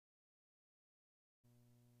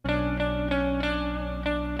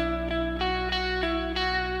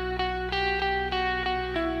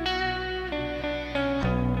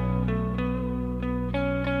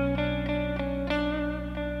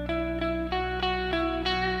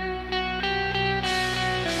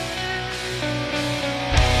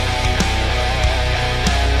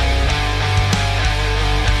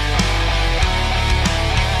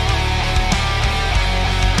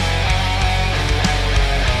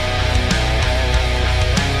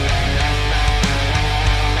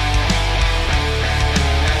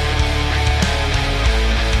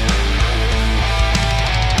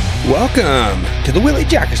Welcome to the Willie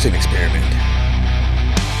Jackerson Experiment.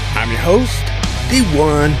 I'm your host, the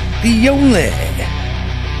one, the only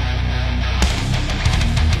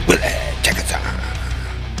Willie Jackerson.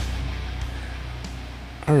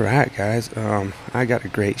 Alright guys, I got a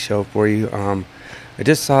great show for you. I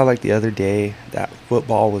just saw the other day that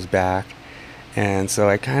football was back, and so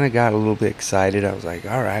I kind of got a little bit excited. I was like,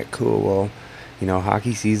 alright, cool, well,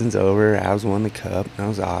 hockey season's over, Avs won the cup, that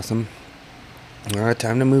was awesome. Alright,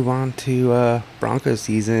 time to move on to Broncos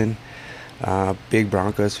season. Big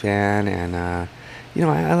Broncos fan, and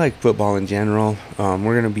I like football in general.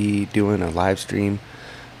 We're going to be doing a live stream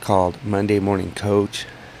called Monday Morning Coach,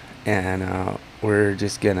 and we're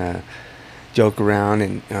just going to joke around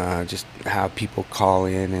and just have people call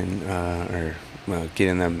in and or get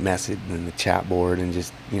in the message in the chat board and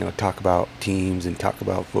just talk about teams and talk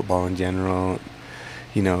about football in general.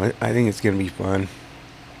 I think it's going to be fun.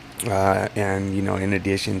 And in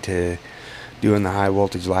addition to doing the high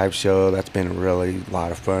voltage live show, that's been a really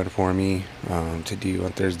lot of fun for me to do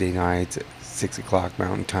on Thursday nights at 6 o'clock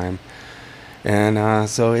Mountain Time. And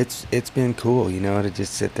so it's been cool, to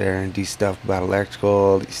just sit there and do stuff about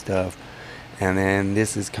electrical stuff. And then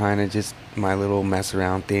this is kind of just my little mess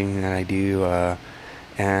around thing that I do,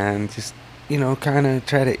 and just kind of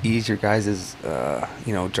try to ease your guys'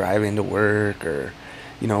 drive into work, or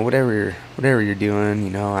whatever you're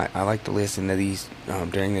doing. I like to listen to these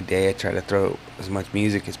during the day. I try to throw as much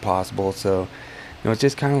music as possible, so it's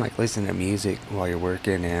just kind of like listening to music while you're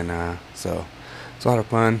working, and so it's a lot of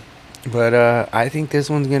fun. But I think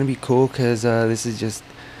this one's gonna be cool because this is just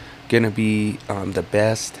gonna be the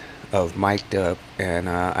best of mic'd up, and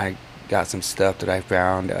I got some stuff that I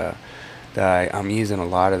found that I'm using a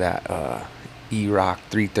lot of that E-Rock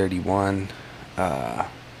 331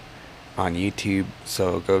 on YouTube,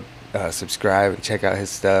 so go subscribe and check out his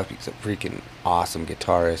stuff. He's a freaking awesome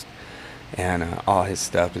guitarist, and all his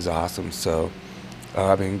stuff is awesome. So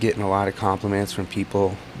I've been getting a lot of compliments from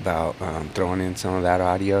people about throwing in some of that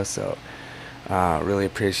audio, so really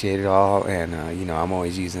appreciate it all. And I'm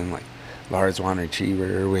always using Lars One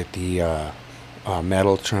Retriever with the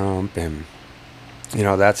metal trump, and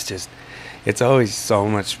that's just, it's always so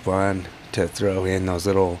much fun to throw in those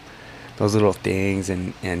little things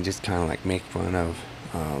and just kind of make fun of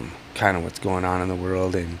kind of what's going on in the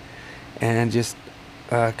world, and just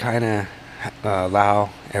kind of allow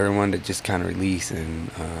everyone to just kind of release and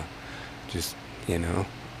just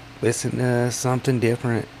listen to something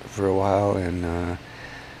different for a while, and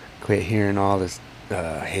quit hearing all this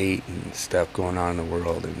hate and stuff going on in the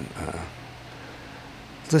world, and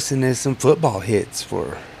listen to some football hits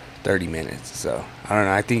for 30 minutes. So I don't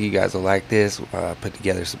know, I think you guys will like this. Put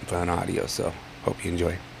together some fun audio, so hope you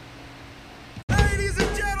enjoy. Ladies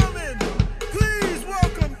and gentlemen, please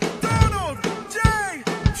welcome Donald J.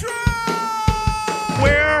 Trump.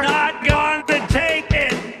 We're not going to take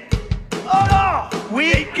it. Oh no,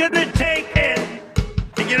 we ain't gonna take it.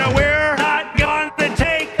 We're not going to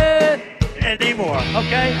take it anymore.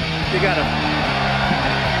 Okay, you gotta.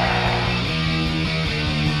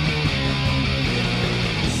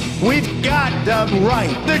 We've got the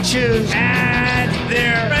right to choose, and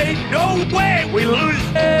there ain't no way we lose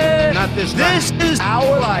it. Not this time. This is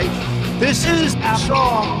our life. This is our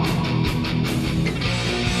song.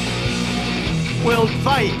 We'll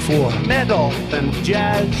fight for metal and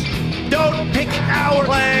jazz. Don't pick our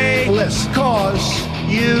playlist, cause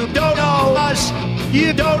you don't know us.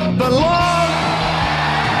 You don't belong.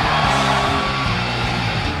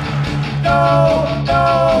 No,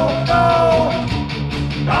 no, no.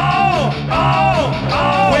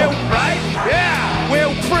 Oh, we're right, yeah,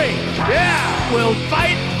 we're free, yeah, we'll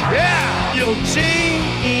fight, yeah, you'll see.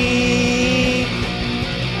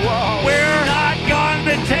 Whoa. We're not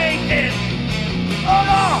gonna take it. Oh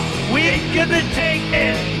no, we ain't gonna take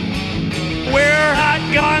it. We're not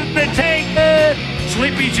gonna take it.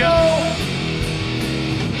 Sleepy Joe.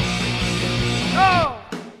 Oh.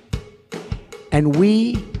 And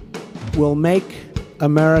we will make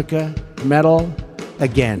America metal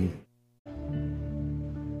again.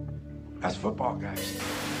 That's football, guys.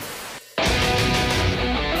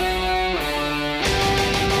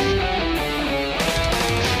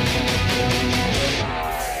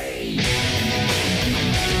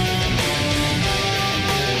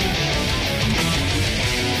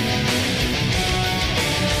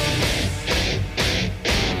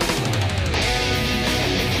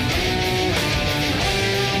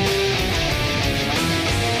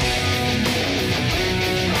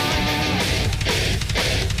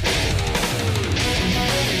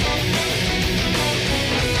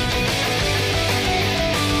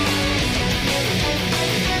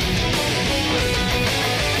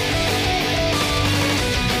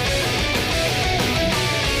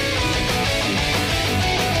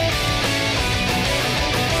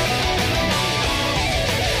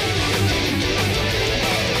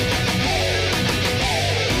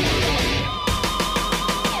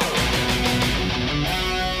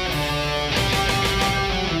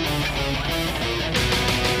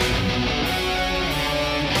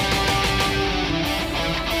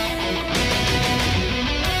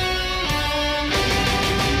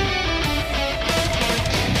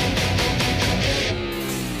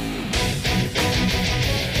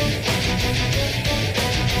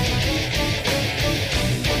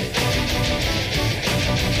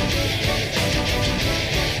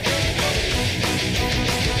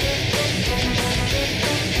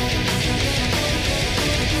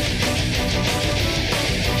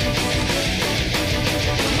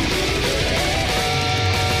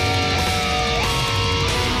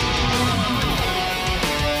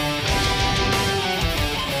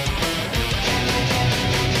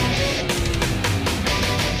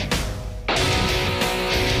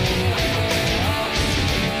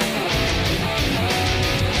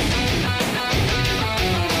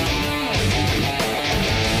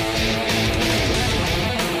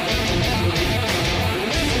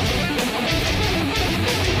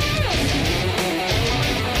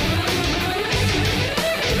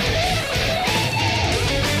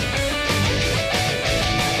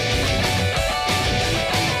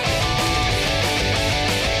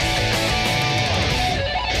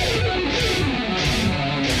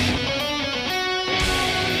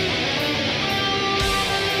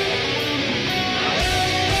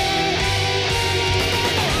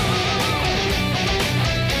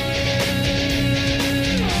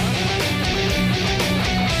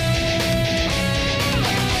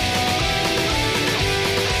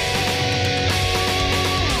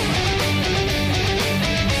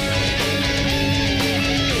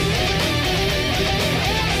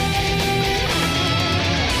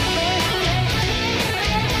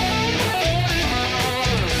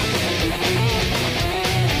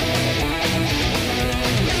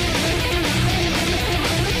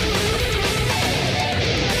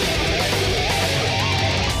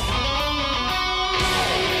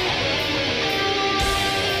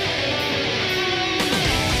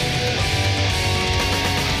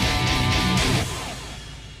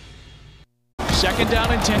 Second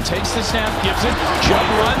down and 10, takes the snap, gives it, jump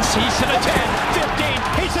runs, he's to the 10, 15,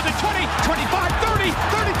 he's to the 20, 25, 30,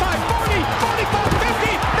 35, 40, 45,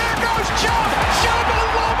 50, there goes Chubb!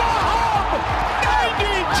 Chubb-a-Lubba Hub!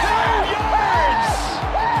 92 yards!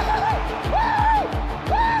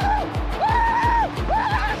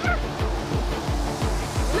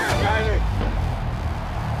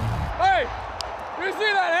 Hey, you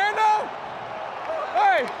see that handoff?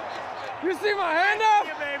 Hey, you see my handoff?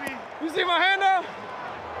 You see my handoff?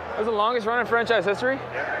 That's the longest run in franchise history?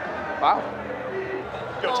 Wow.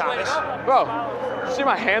 Go, Thomas. Bro, you see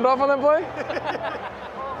my handoff on that play?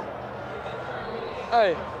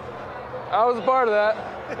 Hey, I was a part of that.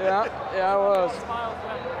 Yeah, I was.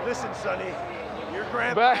 Listen, Sonny, your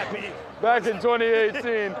grandpappy. Back in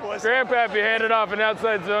 2018, Grandpappy handed off an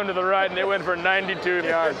outside zone to the right, and it went for 92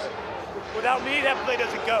 yards. Without me, that play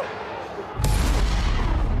doesn't go.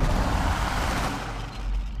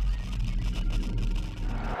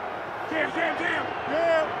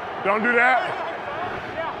 Jam. Don't do that.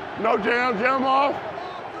 No jam, jam off.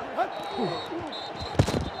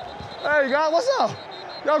 Hey, guys, what's up?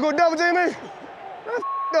 Y'all go double team me? That's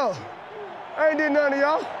up. I ain't did nothing to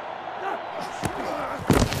y'all.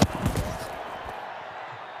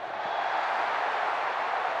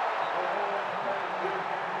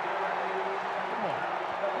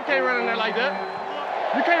 You can't run in there like that.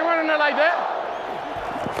 You can't run in there like that.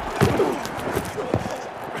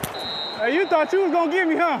 Hey, you thought you was gonna get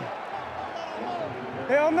me, huh?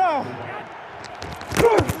 Hell no.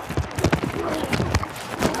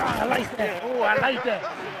 I like that. Oh, I like that.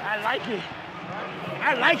 I like it.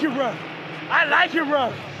 I like it rough. I like it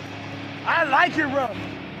rough. I like it rough.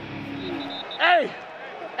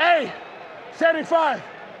 Hey, 75.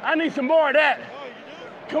 I need some more of that.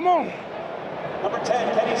 Come on. Number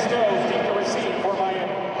 10, Kenny Stills, deep to receive for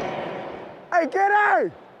Miami. Hey,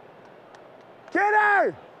 Kenny!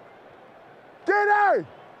 Kenny! Kenny!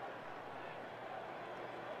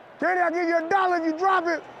 Kenny, I'll give you $1 if you drop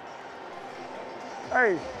it.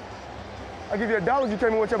 Hey, I'll give you $1 if you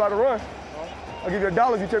tell me what you're about to run. I'll give you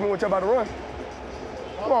 $1 if you tell me what you're about to run.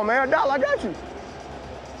 Come on, man, $1, I got you.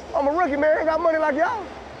 I'm a rookie, man, I ain't got money like y'all.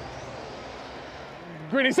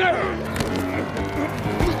 Gritty, sir.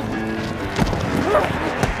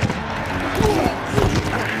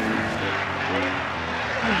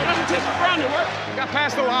 Got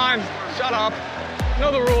past the line. Shut up.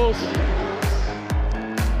 Know the rules.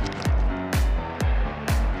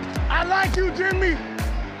 I like you, Jimmy.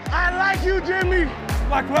 I like you, Jimmy.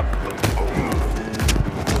 Like what?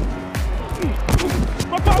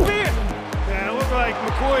 My fault, man. Yeah, it looked like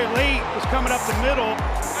McCoy late was coming up the middle.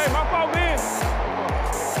 Hey, my fault, man.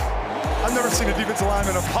 I've never seen a defensive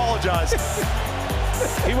lineman apologize.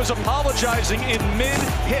 He was apologizing in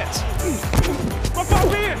mid-hit. My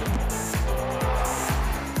fault, man.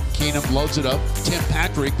 Keenum loads it up. Tim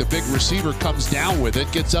Patrick, the big receiver, comes down with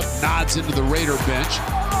it, gets up, nods into the Raider bench.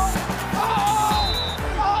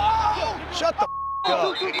 Shut the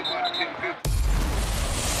up.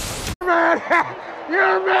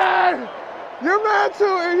 You're mad. You're mad too,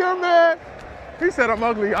 and you're mad. He said I'm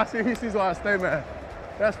ugly. I see he sees why I stay mad.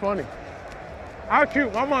 That's funny. I'm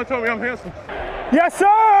cute. My mom told me I'm handsome. Yes,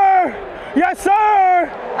 sir. Yes, sir.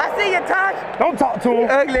 I see your touch. Don't talk to him.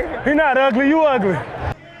 Ugly. He not ugly. You ugly.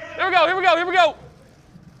 Here we go, here we go, here we go.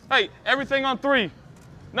 Hey, everything on 3.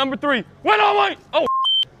 Number 3. Win on 1. Oh,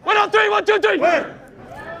 win on 3. 1, 2, 3. Win.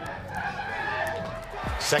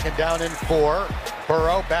 Second down and 4.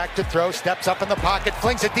 Burrow back to throw, steps up in the pocket,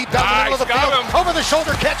 flings it deep down the middle of the field. Over the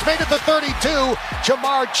shoulder catch, made it to 32.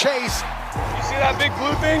 Jamar Chase. You see that big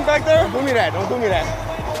blue thing back there? Don't do me that. Don't do me that.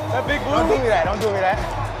 That big blue? Don't do me that. Don't do me that.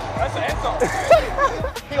 That's an insult.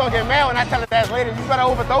 He gonna get mad when I tell his ass later. You better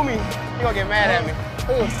overthrow me. He gonna get mad at me.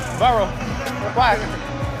 Burrow. Why?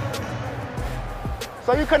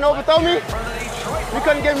 So you couldn't overthrow me? You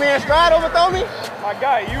couldn't get me in stride, overthrow me? My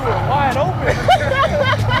guy, you were wide open.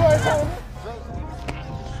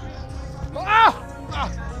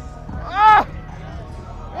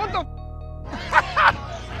 What the?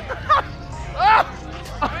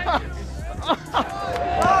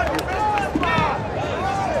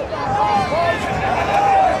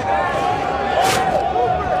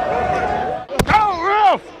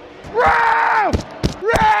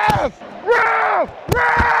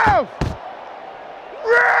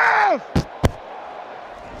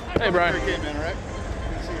 Hey, Brian.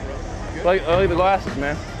 Like the glasses,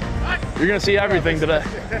 man. You're gonna see everything today.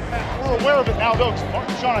 We're aware of it now, though.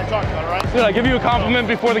 Sean and I talked about it, right? Dude, I give you a compliment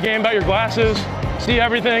before the game about your glasses, see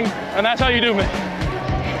everything, and that's how you do me.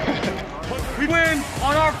 We win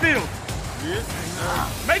on our field.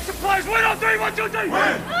 Make some plays. Win on 3. 1, 2, 3.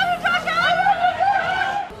 Win.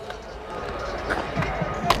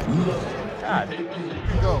 God.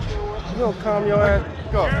 Go. You don't calm your ass.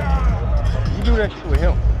 Go. You do that shit with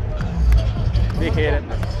him. Big headed.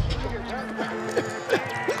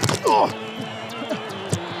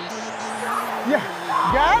 Yeah.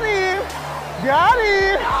 Got him. Got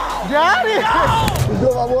him. Got him. You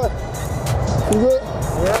good, my boy? You good?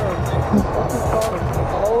 Yeah.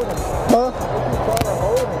 Huh?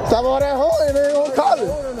 Stop all that holding, they ain't gonna call it.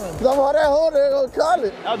 Stop all that holding, they ain't gonna call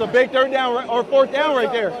it. That was a big third down or fourth down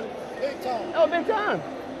right there. Big time. That was big time.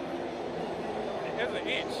 That's an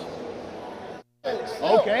inch.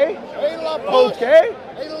 Okay. Ain't a lot of push. Okay.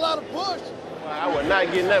 Ain't a lot of push. I would not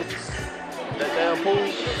get in that damn pool.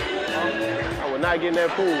 I would not get in that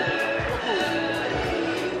pool.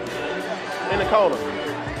 In the corner.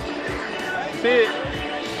 See it?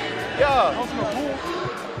 Yeah.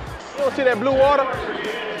 You don't see that blue water?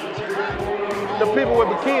 The people with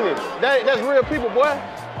bikinis. That's real people, boy.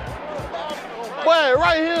 Boy,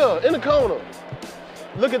 right here in the corner.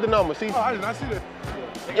 Look at the number, see? Oh, I did not see that.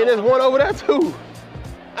 And there's one over there too.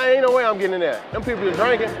 Ain't no way I'm getting in there. Them people are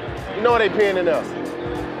drinking, you know they peeing in there.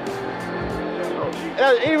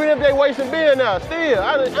 Even if they wasting beer now, still,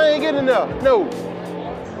 I ain't getting in there, no.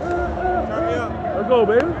 Let's go,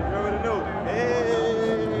 baby. You already know.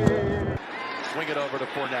 Hey. Swing it over to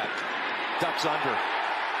Fournette. Ducks under.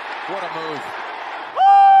 What a move.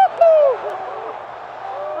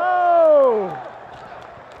 Oh!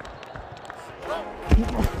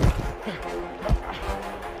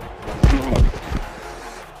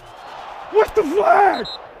 What's the flag?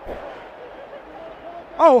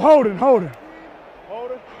 Oh, holding. Holding?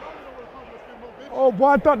 Oh, boy,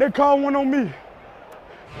 I thought they called one on me.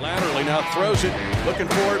 Laterally now throws it, looking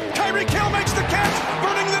for it. Tyreek Hill makes the catch,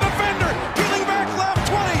 burning the defender, peeling back left,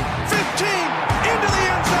 20, 15, into the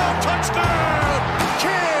end zone, touchdown,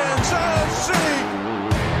 Kansas City.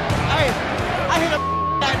 Hey, I hit a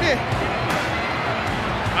like this.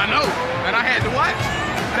 I know, and I had to watch.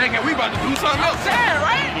 Thinking we about to do something else. Sad,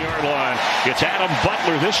 right? Yard line. It's Adam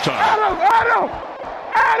Butler this time. Adam!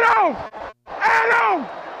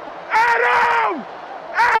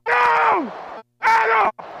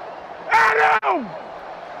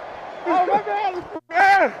 Oh, my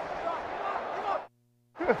bad.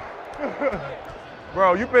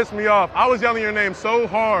 Bro, you pissed me off. I was yelling your name so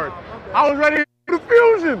hard. I was ready for the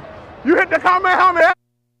fusion. You hit the comment helmet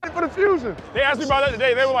for the fusion. They asked me about that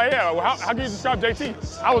today. They were like, yeah, well, how can you describe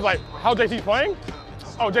JT? I was like, how JT's playing?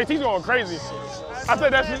 Oh, JT's going crazy. I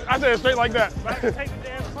said it straight like that. Take the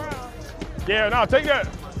damn crown. Yeah, no, take that.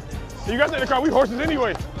 You guys take the crown. We horses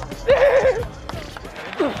anyway.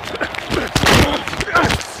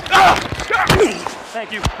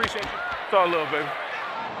 Thank you. Appreciate you. It's all love, baby.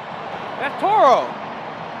 That's Toro.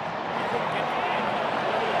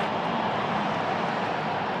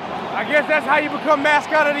 I guess that's how you become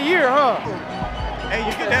mascot of the year, huh? Hey,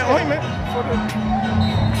 you get that ointment.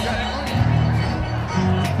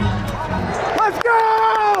 Let's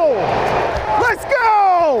go! Let's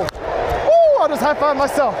go! Woo, I'll just high-five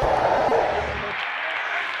myself.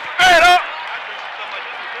 Hey, up!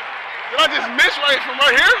 Did I just miss right from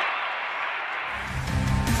right here?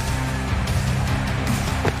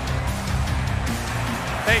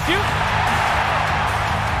 Thank you.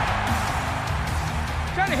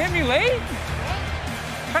 Trying to hit me late?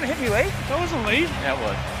 Trying to hit me late? That wasn't late. Yeah, it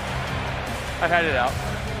was. I had it out.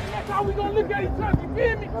 That's how we gonna look at each other, you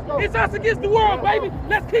feel me? It's us against the world, baby.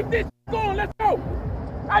 Let's keep this going, let's go.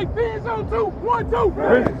 Hey, fans on 2, 1, 2.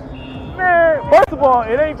 Man, first of all,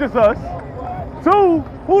 it ain't just us. 2,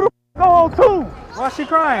 who the go on 2? Why is she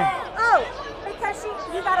crying? Oh, because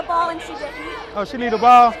you got a ball and she didn't. Oh, she need a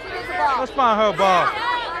ball? She needs a ball. Let's find her a ball.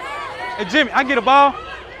 Hey, Jimmy, I get a ball?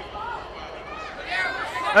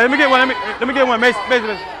 Hey, let me get one. Let me get one. Mason.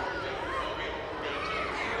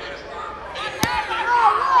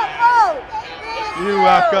 You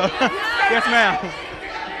welcome. Yes, ma'am.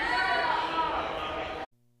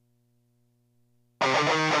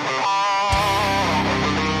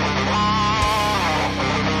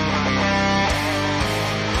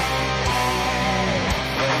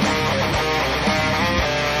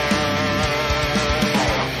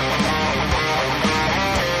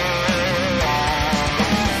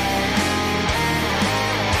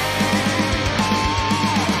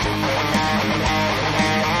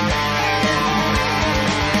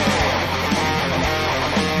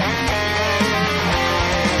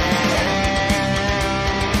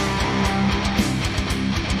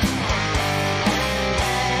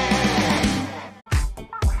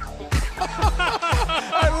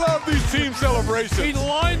 Team celebration. He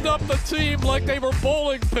lined up the team like they were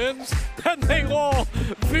bowling pins, and they all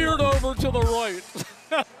veered over to the right.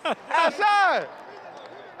 Outside!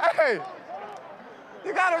 Hey,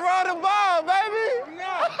 you gotta run the ball, baby.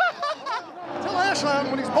 Tell Ashland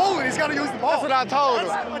when he's bowling, he's gotta use the ball. That's what I told him.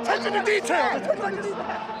 Attention to detail. Attention to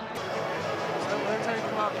detail.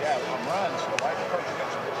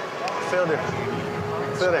 Field it.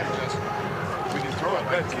 Field it. We can throw it.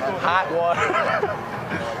 Hot water.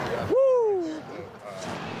 Woo!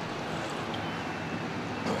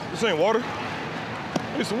 This ain't water.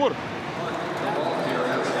 It's some water.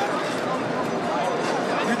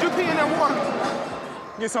 Did you pee in that water?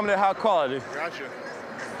 Get some of that high quality. Gotcha.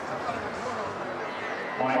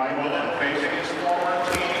 Facing his former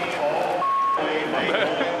team,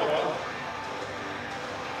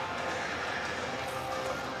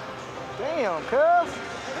 Damn, cuz.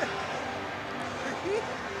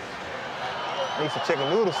 Need some chicken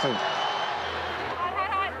noodle soup.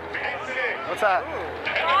 What's that?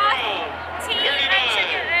 Broth, tea, and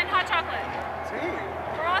chicken, and hot chocolate. Tea?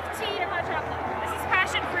 Broth, tea, and hot chocolate. This is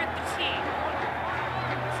passion fruit tea.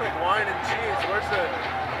 It's like wine and cheese. Where's the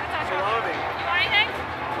salami? Want anything?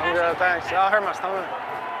 I'm good, thanks. I hurt my stomach.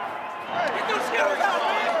 Get those Skittles out,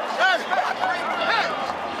 man! Hey!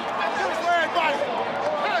 Skittles for everybody!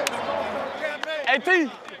 Hey,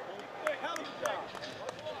 T!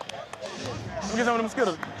 Let me get some of them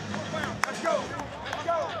Skittles. Let's go! Let's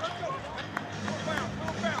go!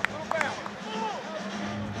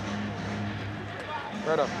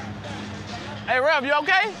 Right up. Hey, Rev, you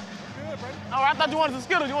okay? Good, bro. Oh, I thought you wanted some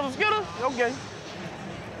Skittles. You want some Skittles? Okay.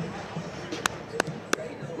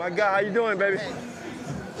 My guy, how you doing, baby?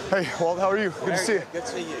 Hey, Walt, how are you? Good to see you. Good to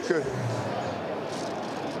see you. Good.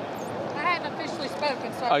 I hadn't officially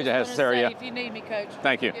spoken, so Oh, I you just have wanted Sarah, to say yeah. if you need me, Coach.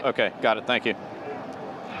 Thank you. Okay, got it. Thank you.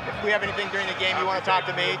 If we have anything during the game you want to talk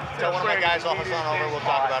to me, tell one of my guys I'll hustle on over. We'll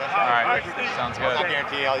talk about it. All right. Sounds good. I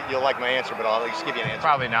guarantee you'll like my answer, but I'll at least give you an answer.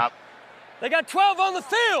 Probably not. They got 12 on the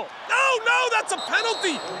field. No, that's a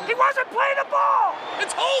penalty. He wasn't playing the ball.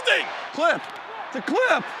 It's holding. Clip. It's a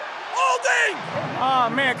clip. Holding. Oh,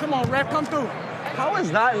 man, come on, ref, come through. How is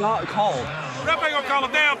that not called? Ref ain't gonna call a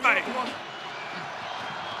damn thing.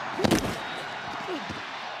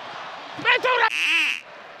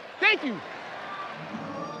 Thank you.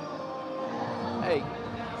 Hey,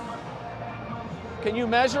 can you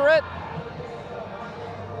measure it?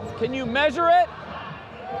 Can you measure it?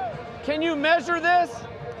 Can you measure this?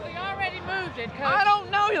 We already moved it, Coach. I don't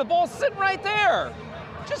know. The ball's sitting right there.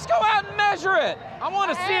 Just go out and measure it. I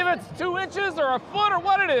want to see if it's 2 inches or a foot or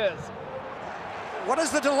what it is. What is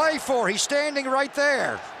the delay for? He's standing right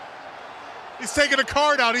there. He's taking a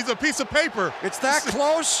card out. He's a piece of paper. It's that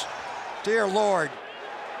close? Dear Lord.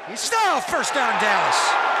 He's still first down, Dallas.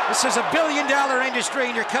 This is $1 billion industry,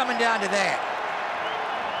 and you're coming down to that.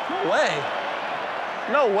 No way.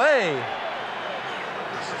 No way.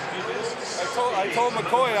 I told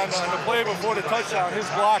McCoy on the play before the touchdown, his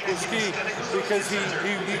block was key because he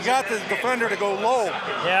got the defender to go low.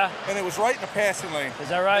 Yeah. And it was right in the passing lane. Is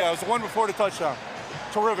that right? Yeah, it was the one before the touchdown.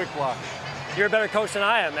 Terrific block. You're a better coach than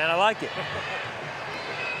I am, man. I like it.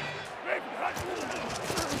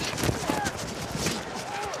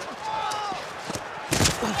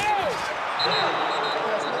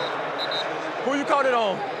 Who you caught it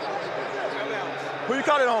on? Who you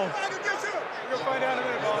caught it on? We're gonna find out in a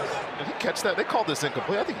minute, boss. Did he catch that? They called this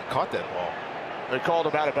incomplete. I think he caught that ball. They called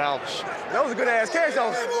him out of bounds. That was a good ass catch,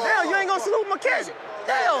 though. Damn, you ain't gonna salute my catch.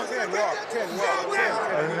 Damn. 10, walk. I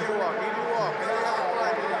need you to walk.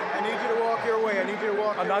 I need you to walk your way. I need you to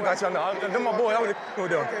walk. I got you. That's my boy. I was with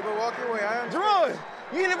them. Okay, but walk your way. I am. Jerome,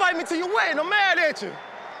 you didn't invite me to your wedding. I'm mad at you.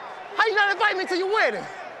 How you not invite me to your wedding?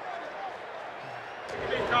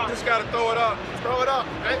 Just gotta throw it up. Throw it up.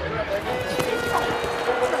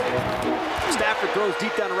 Stafford throws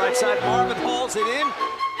deep down the right side. Marvin hauls it in.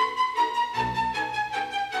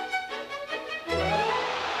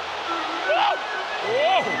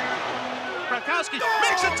 Gronkowski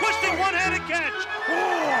makes a twisting one-handed catch.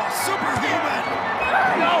 Oh, superhuman.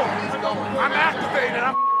 No, I'm activated.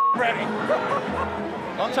 I'm ready.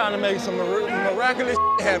 I'm trying to make some miraculous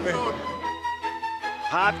happen.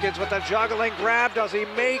 Hopkins with a juggling grab. Does he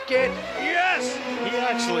make it? Yes. He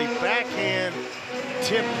actually backhand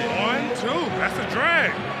tipped it. 1, 2. That's a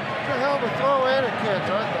drag. What the hell of a throw and a catch,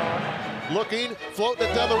 I thought. Looking, floating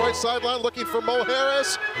it down the right sideline, looking for Mo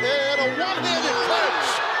Harris, and a one-handed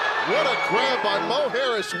catch. What a grab by Mo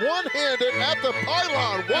Harris, one-handed at the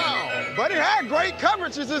pylon. Wow. But it had great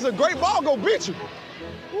coverage. This is a great ball. Go beat you.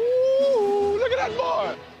 Ooh, look at that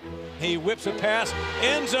ball. He whips a pass.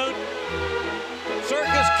 End zone.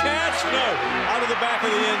 Circus catch. No. Out of the back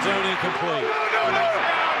of the end zone, incomplete. No.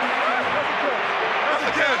 That's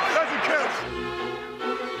a catch. That's a catch.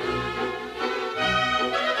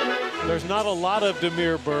 There's not a lot of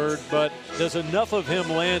Damiere Byrd, but does enough of him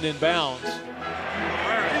land in bounds?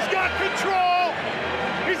 He's got control.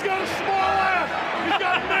 He's got a small ass. He's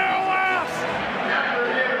got a narrow ass.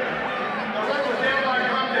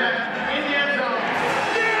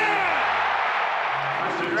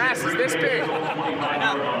 Yeah! Your ass is this big. I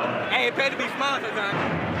know. Hey, it better be small sometimes.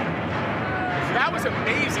 That was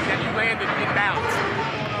amazing that you landed in bounds.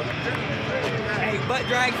 Hey, butt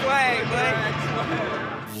drag swag, buddy.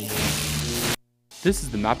 This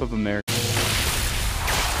is the map of America.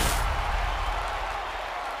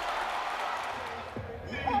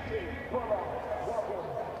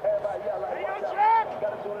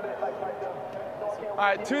 All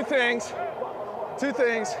right, two things,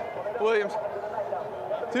 Williams.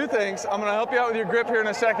 Two things. I'm gonna help you out with your grip here in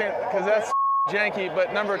a second, because that's janky.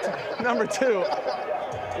 But number two,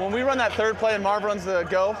 when we run that third play and Marv runs the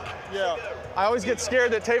go, I always get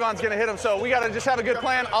scared that Tavon's gonna hit him. So we gotta just have a good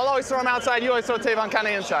plan. I'll always throw him outside. You always throw Tavon kind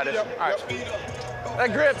of inside it. All right.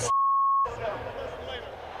 That grip's.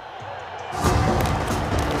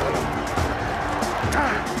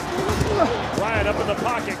 Ryan up in the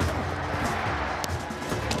pocket.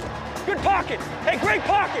 Good pocket. Hey, great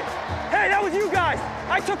pocket. Hey, that was you guys.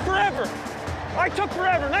 I took forever.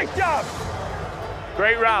 Nice job.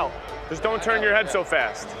 Great route. Just don't turn your head so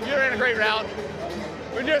fast. You ran a great route.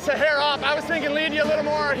 We're just a hair off. I was thinking lead you a little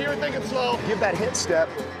more. You were thinking slow. Give that hit step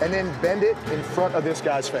and then bend it in front of this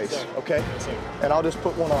guy's face, okay? And I'll just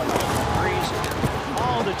put one on.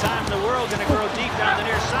 All the time in the world, going to grow deep down the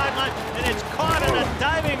near sideline, and it's caught in a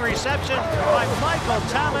diving reception by Michael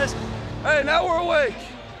Thomas. Hey, now we're awake.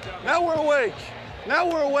 Now we're awake. Now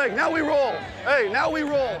we're awake. Now we roll. Hey, now we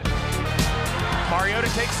roll. Mariota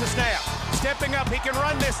takes the snap. Stepping up, he can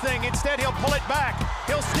run this thing. Instead, he'll pull it back.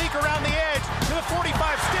 He'll sneak around the edge to the 45,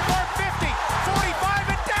 stiff arm 50, 45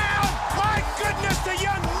 and down. My goodness, the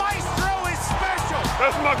young maestro is special.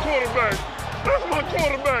 That's my quarterback. That's my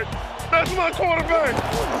quarterback. That's my quarterback.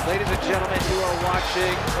 Ladies and gentlemen, you are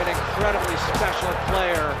watching an incredibly special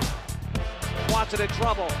player. Watson in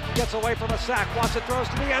trouble, gets away from a sack. Watson throws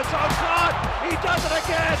to the end zone. Caught! He does it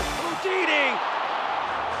again! Houdini!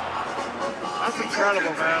 That's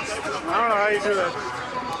incredible, man. I don't know how you do that.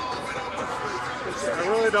 I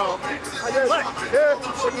really don't. I just, here,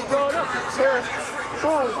 you throw it up, here,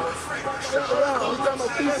 boom.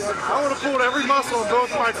 I would have pulled every muscle on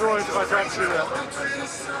both my groins if I tried to do that.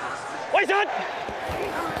 Wait, son!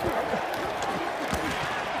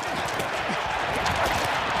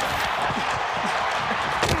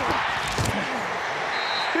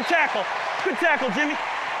 Good tackle, Jimmy.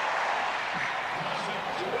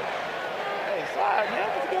 Hey, slide, man.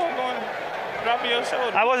 What's going on? Drop your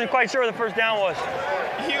shoulder. I wasn't quite sure where the first down was.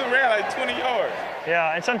 You ran like 20 yards.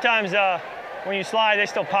 Yeah, and sometimes when you slide, they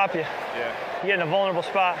still pop you. Yeah. You get in a vulnerable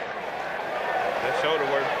spot. That shoulder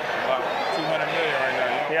work about 200 million right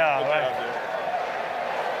now. Yeah, right.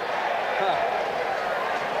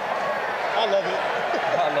 I love it.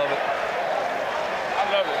 I love it. I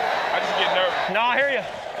love it. I just get nervous. No, I hear you.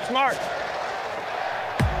 Smart.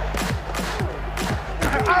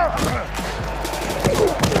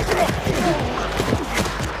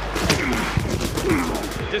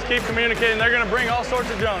 Just keep communicating. They're going to bring all sorts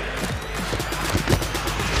of junk.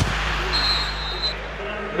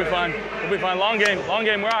 We'll be fine. We'll be fine. Long game. We're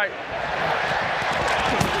all right.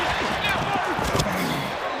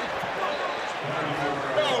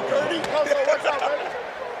 Oh, Kirby. What's up, baby?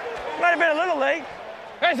 Might have been a little late.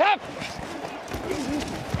 Hands up!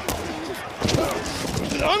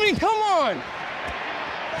 I mean, come on!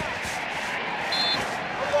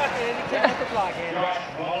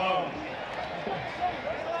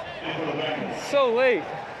 So late.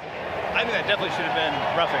 I think that definitely should have been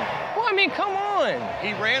roughing. Well, I mean, come on.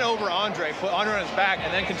 He ran over Andre, put Andre on his back,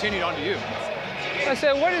 and then continued on to you. I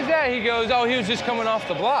said, what is that? He goes, oh, he was just coming off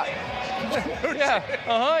the block. Yeah,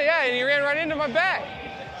 yeah, and he ran right into my back.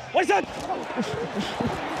 What's that?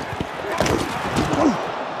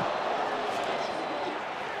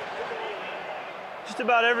 Just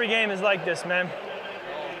about every game is like this, man.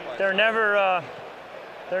 They're never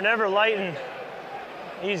light and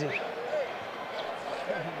easy.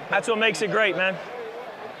 That's what makes it great, man.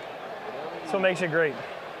 That's what makes it great.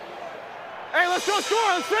 Hey, let's go score.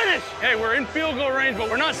 Let's finish. Hey, we're in field goal range, but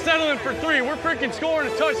we're not settling for 3. We're freaking scoring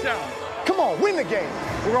a touchdown. Come on, win the game.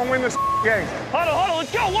 We're going to win this game. Huddle,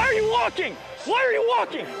 let's go. Why are you walking?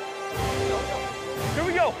 Here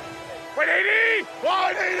we go. 180!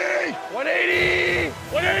 180! 180!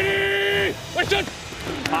 180! Let's go.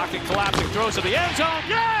 Pocket collapsing, throws to the end zone.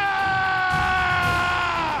 Yeah!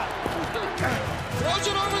 Throws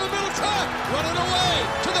it over the middle track, running away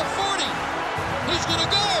to the 40. He's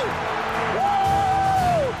gonna go.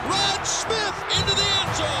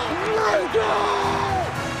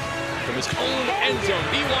 his own end zone.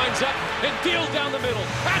 He winds up and deals down the middle.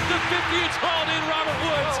 At the 50, it's hauled in, Robert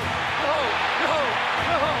Woods.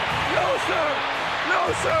 No, sir.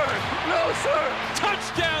 No, sir. No, sir.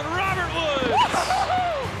 Touchdown, Robert Woods.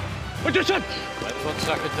 What's your shot? Wentz on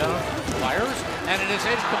second down, fires, and it is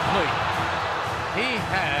incomplete. He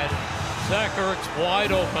had Zach Ertz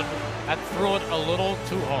wide open and threw it a little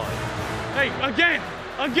too hard. Hey, again.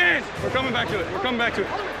 We're coming back to it.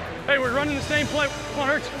 Hey, we're running the same play. Come on,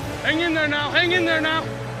 Hurts. Hang in there now.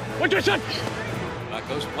 What's your shot? Back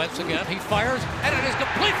goes Wentz again. He fires, and it is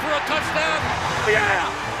complete for a touchdown.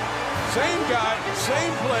 Yeah. Same guy,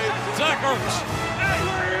 same play. Zach Ertz. That's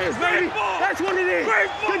what it is, baby. That's what it is.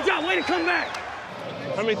 Good job. Way to come back.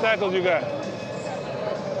 How many tackles you got?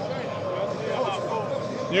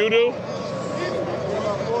 You do?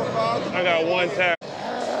 I got 1 tackle.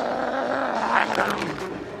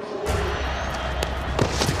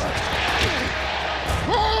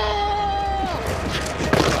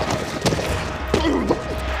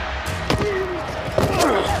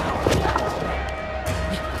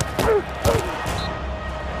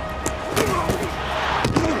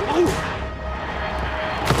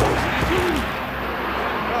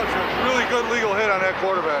 Good legal hit on that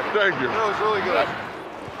quarterback. Thank you. That was really good.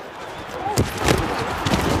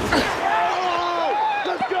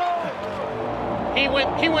 Let's go! He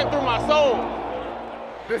went through my soul.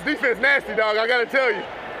 This defense nasty, dog, I gotta tell you.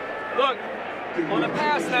 Look, on the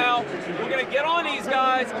pass now, we're gonna get on these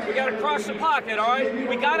guys. We gotta crush the pocket, all right?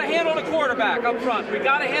 We gotta handle the quarterback up front. We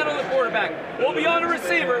gotta handle the quarterback. We'll be on the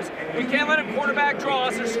receivers. We can't let a quarterback draw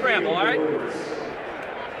us or scramble, all right?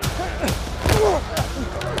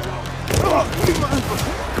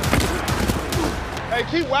 Hey,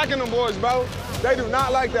 keep whacking them boys, bro. They do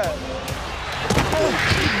not like that.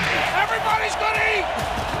 Everybody's gonna eat.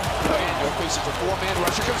 Daniel faces a 4-man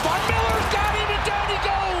rusher. Comes Von Miller's got him, and down he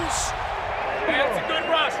goes. Hey, that's a good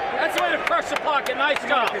rush. That's the way to crush the pocket. Nice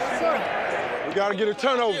job. We gotta get a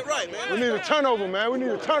turnover. Right, man. We need a turnover, man. We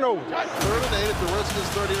need a turnover. 3rd and 8 at the Redskins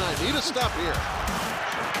 39. Need a stop here.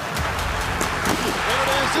 And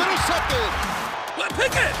it is intercepted.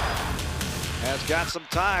 Pickett has got some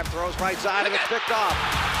time, throws right side, and it's picked off.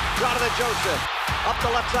 Jonathan Joseph up the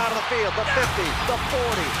left side of the field, the 50, the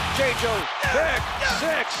 40. J.J. pick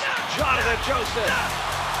 6. Jonathan Joseph.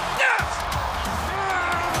 Yes!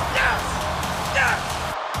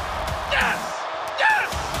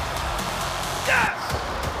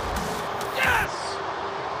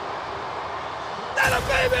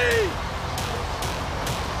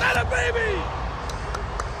 That a baby!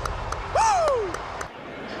 Woo!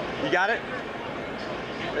 You got it?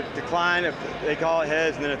 Decline if they call it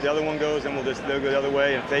heads, and then if the other one goes, then they'll go the other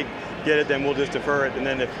way. And if they get it, then we'll just defer it. And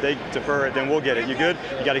then if they defer it, then we'll get it. You good?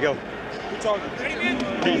 You got to go. Who talking?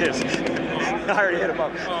 He is. I already hit him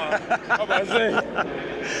up. How about I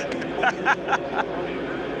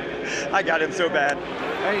I got him so bad.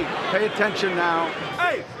 Hey, pay attention now.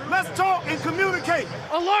 Hey, let's talk and communicate.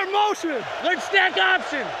 Alert motion. Let's stack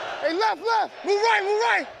option. Hey, left. Move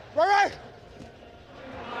right. Right.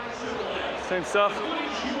 Same stuff.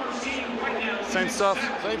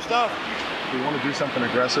 You want to do something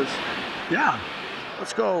aggressive? Yeah.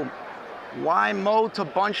 Let's go. Y Mo to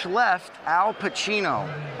bunch left, Al Pacino.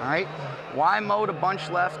 All right? Y Mo to bunch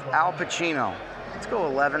left, Al Pacino. Let's go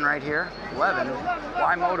 11 right here. 11.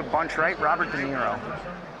 Y Mo to bunch right, Robert De Niro.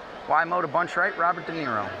 Y Mo to bunch right, Robert De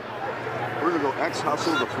Niro. We're going to go X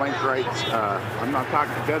hustle the flank right. I'm not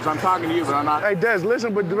talking to Dez. I'm talking to you, but I'm not. Hey, Dez,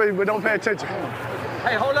 listen, but don't pay attention.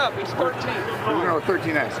 Hey, hold up. He's 13. We're going to go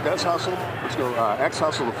 13X. Dez hustle. Let's go X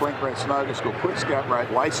hustle the flank right snug. Let's go quick scat right.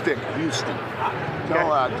 Y stick Houston.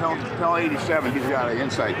 Tell 87 he's got an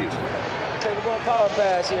inside Houston. Take a power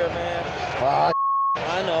pass here, man.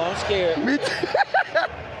 I know, I'm scared. Me too.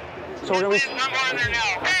 So we're going to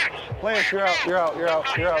Lance, you're out.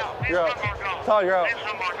 Todd, you're out.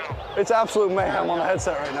 It's absolute mayhem on the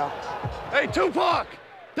headset right now. Hey, Tupac,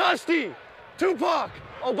 Dusty, Tupac,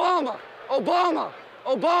 Obama,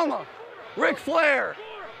 Ric Flair.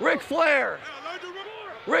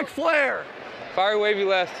 Fire wavy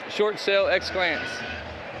left, short sail, X glance.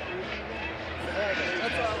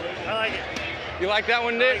 I like it. You like that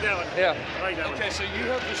one, Nick? I like that one. Yeah. I like that one. Okay, so you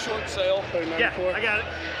have the short sail. Yeah, I got it.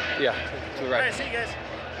 Yeah, to the right. All right, see you guys.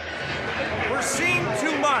 We're seeing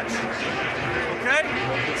too much, okay?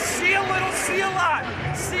 See a little, see a lot.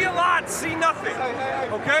 See a lot, see nothing,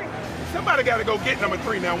 okay? Somebody got to go get number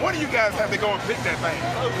 3 now. One of you guys have to go and pick that thing.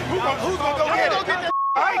 Who's going to go get it?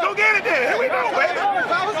 All right, go get it then. Here we go, baby. Who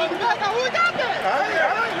got that? All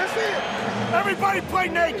right, let's see it. Everybody play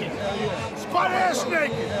naked. butt-ass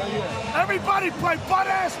naked. Everybody play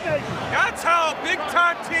butt-ass naked. That's how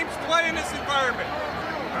big-time teams play in this environment.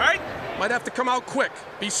 All right? Might have to come out quick.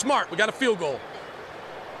 Be smart. We got a field goal.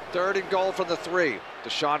 3rd and goal from the 3.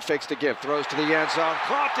 Deshaun fakes to give, throws to the end zone.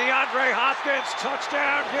 Caught DeAndre Hopkins.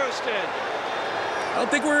 Touchdown, Houston. I don't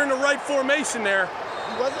think we're in the right formation there.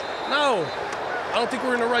 He wasn't? No. I don't think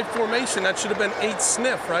we're in the right formation. That should have been 8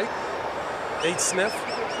 sniff, right? 8 sniff.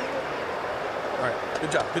 All right.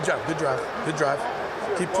 Good job. Good job. Good drive. Good drive.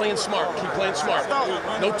 Keep playing smart. Keep playing smart.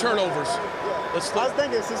 No turnovers. I was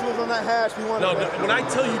thinking, since we was on that hash, we wanted No, when I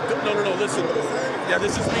tell you, no, listen. Yeah,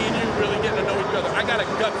 this is me and you really getting to know each other. I got a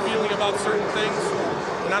gut feeling about certain things,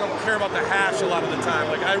 and I don't care about the hash a lot of the time.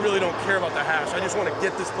 Like, I really don't care about the hash. I just want to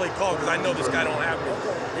get this play called because I know this guy don't have me.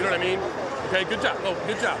 You know what I mean? Okay, good job. No,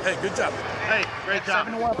 good job. Hey, good job. Hey, great job.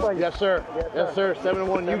 7-1 play. Yes, sir. Yes, sir.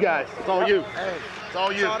 7-1. You guys. It's all you. Hey. It's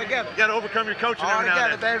all you. It's all together. You got to overcome your coaching All every now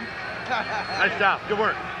and together, then. baby. Nice job. Good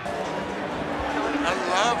work. I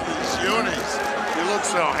love these unis. You look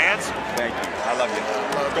so handsome. Thank you. I love you.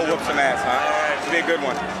 Go whoop some ass, huh? All right. It'll be a good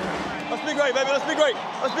one. Let's be great, baby. Let's be great.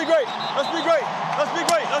 Let's be great. Let's be great. Let's be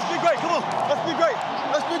great. Let's be great. Come on. Let's be great.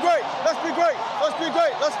 Let's be great. Let's be great. Let's be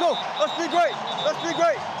great. Let's go. Let's be great. Let's be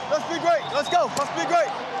great. Let's be great. Let's go. Let's be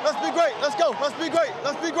great. Let's be great. Let's go. Let's be great.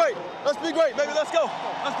 Let's be great. Let's be great, baby. Let's go.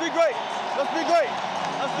 Let's be great. Let's be great.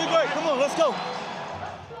 Let's be great. Come on. Let's go.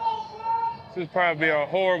 This is probably a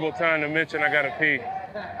horrible time to mention I gotta pee.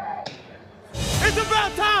 It's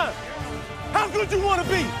about time. How good you want to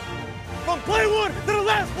be? From play 1 to the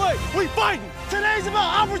last play, we fighting. Today's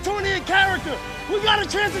about opportunity and character. We got a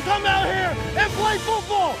chance to come out here and play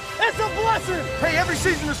football. It's a blessing. Hey, every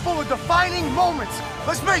season is full of defining moments.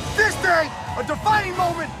 Let's make this day a defining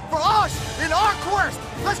moment for us in our quest.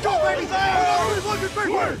 Let's go, baby. Let's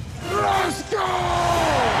go.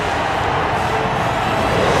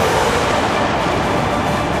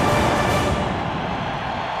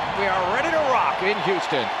 We are ready to rock in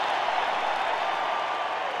Houston.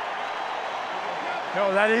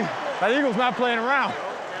 No, that Eagle's not playing around.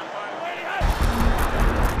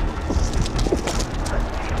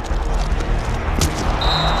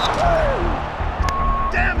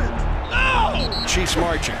 Damn it! No! Chiefs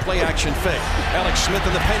marching, play action fake. Alex Smith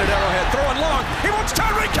in the painted arrowhead, throwing long. He wants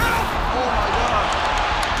Tyreek Hill! Oh my God!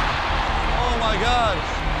 Oh my God!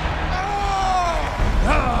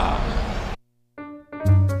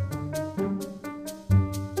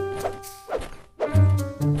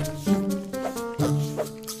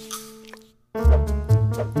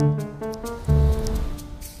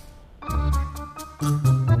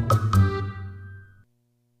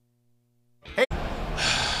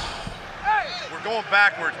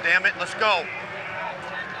 Backwards, damn it. Let's go.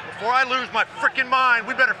 Before I lose my freaking mind,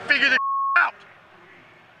 we better figure this out.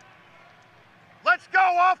 Let's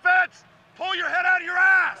go, offense. Pull your head out of your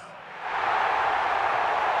ass.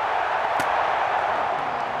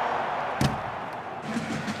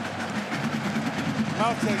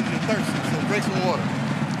 I'll tell you you're thirsty, so drink some water.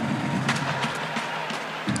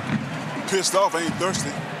 Pissed off, ain't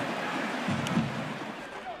thirsty.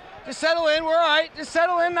 Just settle in. We're all right. Just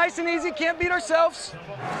settle in. Nice and easy. Can't beat ourselves.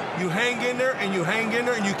 You hang in there and you hang in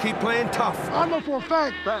there and you keep playing tough. I know for a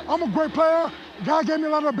fact I'm a great player. God gave me a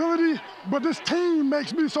lot of ability, but this team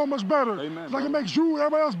makes me so much better. Amen, it's like it makes you,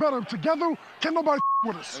 everybody else better. Together, can't nobody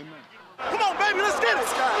with us. Amen. Come on, baby, let's get it.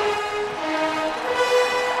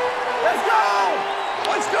 Let's go!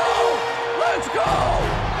 Let's go! Let's go!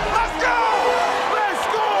 Let's go! Let's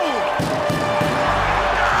go!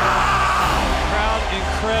 Crowd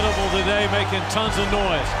incredible today, making tons of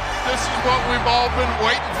noise. This is what we've all been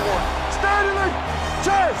waiting for. Stand in the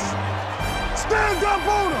chest. Stand up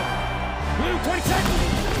on them. 20 seconds.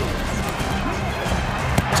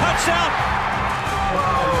 Touchdown.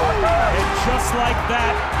 And just like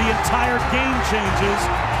that, the entire game changes.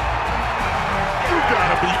 You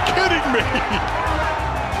gotta be kidding me.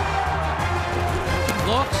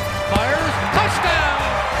 Looks, fires, touchdown!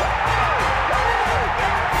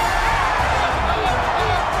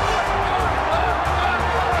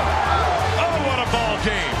 Oh, what a ball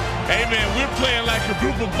game. Hey, man, we're playing like a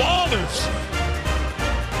group of ballers.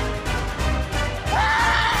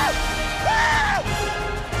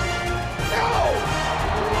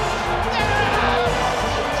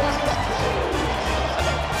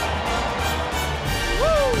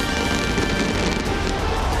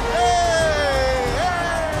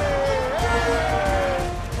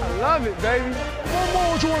 Love it, baby. One more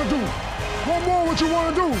what you want to do. One more what you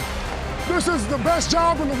want to do. This is the best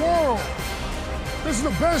job in the world. This is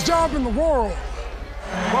the best job in the world.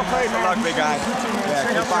 Well played, man. Good luck, big guy. Yeah,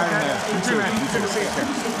 keep firing there. You too, man. Good to see you.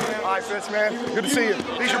 All right, Fitz, man. Good to see you.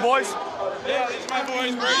 These your boys? Yeah, these my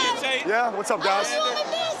boys, Brady and Tate. Yeah, what's up, guys?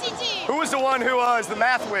 Who was the one who is the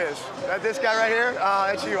math whiz? That this guy right here?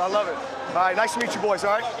 That's you. I love it. All right, nice to meet you, boys.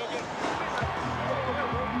 All right.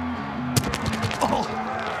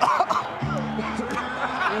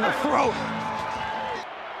 In the throat.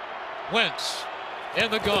 Wentz in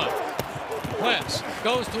the gun. Wentz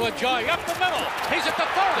goes to Ajayi up the middle. He's at the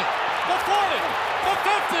 30, the 40, the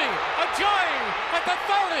 50. Ajayi at the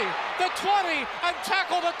 30, the 20, and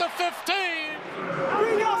tackled at the 15.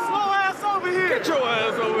 Bring your slow ass over here. Get your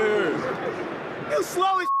ass over here. You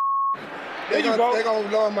slow as They're gonna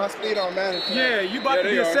lower my speed on Madden. Yeah, you about to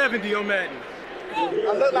be a 70 on Madden. I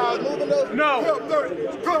look like I was moving those. No.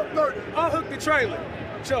 30. I'll hook the trailer.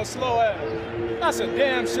 Your slow ass. That's a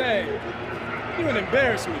damn shame. You would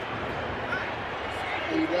embarrass me.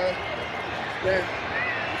 Yeah.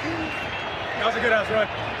 That was a good ass run.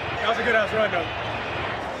 That was a good ass run, though.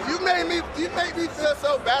 You make me feel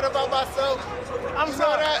so bad about myself. I'm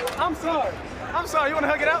sorry. I'm sorry. I'm sorry. You want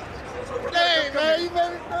to hug it out? Dang, man, you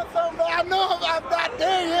made me feel so bad. I know I'm not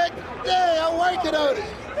there yet. Dang, I'm working on it.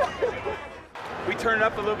 We turn it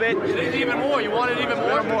up a little bit. You need even more. You want it even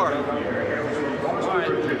more? More. All right.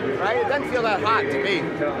 Right? It doesn't feel that hot to me.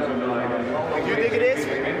 You think it is?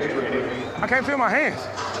 I can't feel my hands.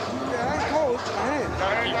 Yeah, I'm cold.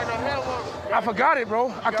 My hands. I forgot it,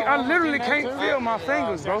 bro. I literally can't feel my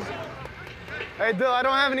fingers, bro. Hey, Dill, I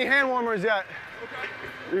don't have any hand warmers yet.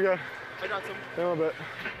 You go. I got some. A little bit.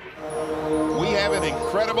 We have an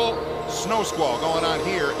incredible snow squall going on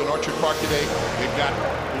here in Orchard Park today. We've got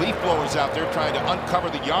leaf blowers out there trying to uncover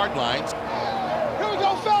the yard lines. Here we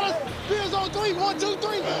go, fellas. Bills on 3. 1, 2,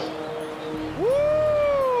 3.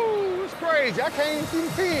 Woo! It's crazy. I can't even see the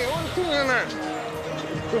 10. What's the 10 in there?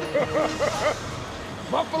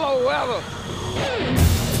 Buffalo weather.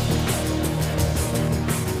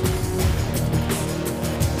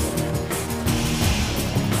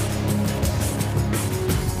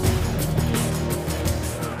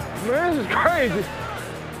 Man, this is crazy.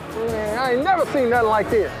 Man, I ain't never seen nothing like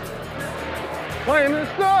this. Playing in the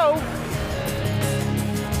snow.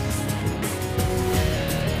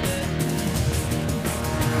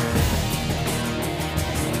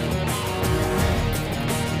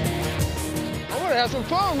 I would have had some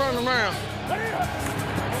fun running around.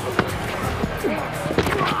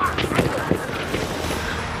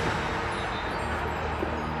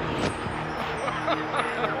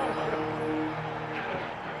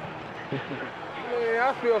 Man, I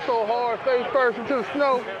feel so hard face first into the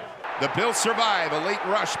snow. The Bills survive a late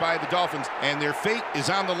rush by the Dolphins, and their fate is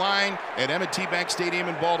on the line at M&T Bank Stadium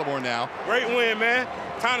in Baltimore now. Great win, man.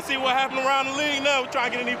 Time to see what happened around the league now. We're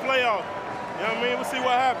trying to get in these playoffs. You know what I mean? We'll see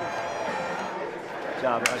what happens. Good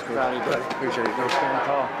job, man. Proud of you, buddy. Appreciate it. Go stand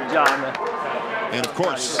tall. Good job, man. And of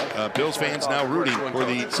course, Bills fans now rooting for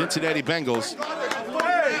the Cincinnati Bengals.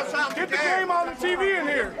 Hey, get the game on the TV in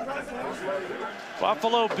here.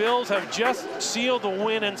 Buffalo Bills have just sealed the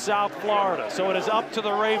win in South Florida, so it is up to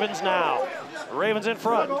the Ravens now. The Ravens in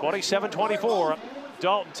front, 27-24.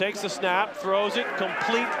 Dalton takes the snap, throws it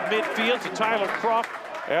complete midfield to Tyler Kroft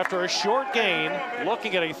after a short gain,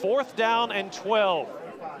 looking at a 4th down and 12.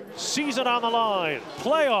 Season on the line,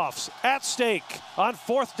 playoffs at stake on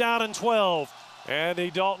 4th down and 12.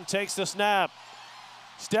 Andy Dalton takes the snap,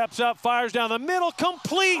 steps up, fires down the middle,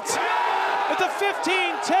 complete at the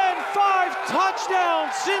 15-10-5,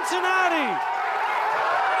 touchdown, Cincinnati.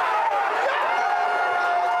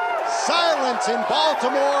 Silence in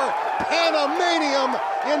Baltimore, Panamanium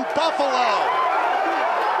in Buffalo.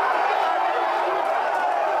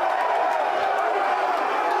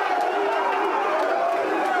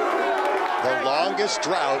 The longest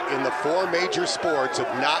drought in the 4 major sports of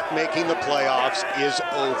not making the playoffs is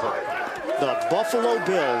over. The Buffalo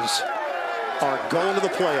Bills are going to the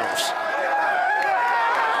playoffs.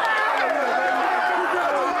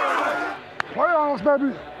 Playoffs,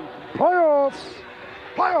 baby. Playoffs.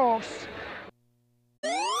 Playoffs.